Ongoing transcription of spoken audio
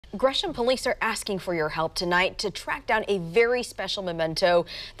Gresham police are asking for your help tonight to track down a very special memento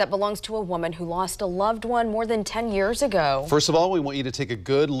that belongs to a woman who lost a loved one more than 10 years ago. First of all, we want you to take a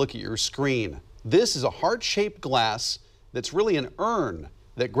good look at your screen. This is a heart-shaped glass that's really an urn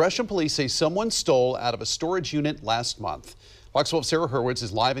that Gresham police say someone stole out of a storage unit last month. Fox 12's Sarah Hurwitz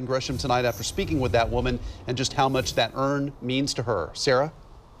is live in Gresham tonight after speaking with that woman and just how much that urn means to her. Sarah?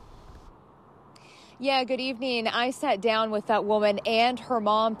 Yeah, good evening. I sat down with that woman and her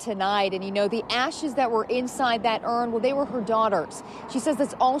mom tonight, and you know, the ashes that were inside that urn, well, they were her daughter's. She says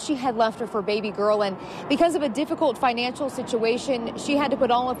that's all she had left of her baby girl, and because of a difficult financial situation, she had to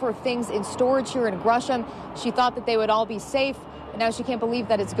put all of her things in storage here in Gresham. She thought that they would all be safe, and now she can't believe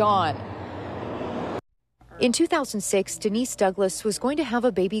that it's gone. In 2006, Denise Douglas was going to have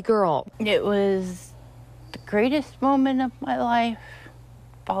a baby girl. It was the greatest moment of my life,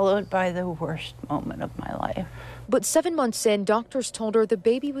 followed by the worst moment of my life. But 7 months in, doctors told her the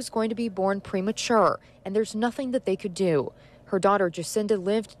baby was going to be born premature, and there's nothing that they could do. Her daughter, Jacinda,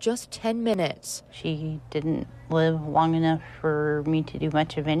 lived just 10 minutes. She didn't live long enough for me to do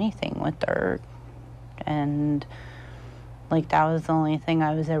much of anything with her. And that was the only thing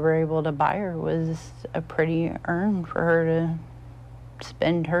I was ever able to buy her, was a pretty urn for her to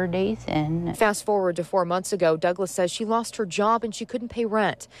spend her days in. Fast forward to 4 months ago, Douglas says she lost her job and she couldn't pay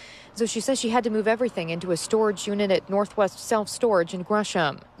rent. So she says she had to move everything into a storage unit at Northwest Self Storage in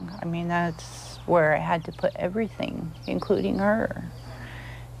Gresham. I mean, that's where I had to put everything, including her.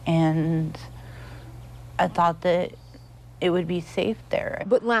 And I thought that it would be safe there.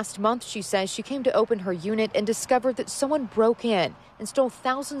 But last month, she says, she came to open her unit and discovered that someone broke in and stole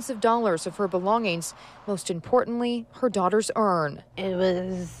thousands of dollars of her belongings, most importantly, her daughter's urn. It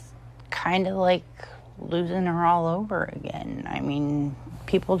was kind of like losing her all over again. I mean,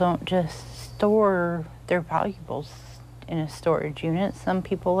 people don't just store their valuables in a storage unit. Some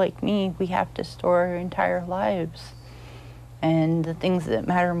people like me, we have to store our entire lives and the things that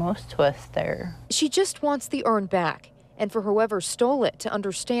matter most to us there. She just wants the urn back, and for whoever stole it to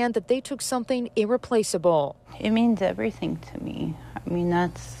understand that they took something irreplaceable. It means everything to me. I mean,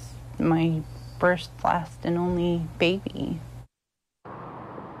 that's my first, last, and only baby.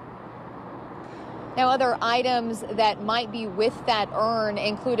 Now, other items that might be with that urn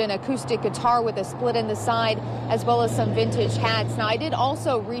include an acoustic guitar with a split in the side, as well as some vintage hats. Now, I did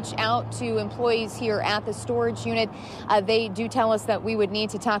also reach out to employees here at the storage unit. They do tell us that we would need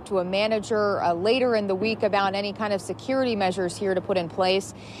to talk to a manager later in the week about any kind of security measures here to put in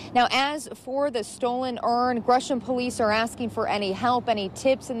place. Now, as for the stolen urn, Gresham police are asking for any help, any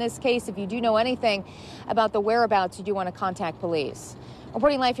tips in this case. If you do know anything about the whereabouts, you do want to contact police.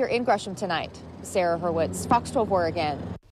 Reporting live here in Gresham tonight, Sarah Hurwitz, Fox 12 Oregon.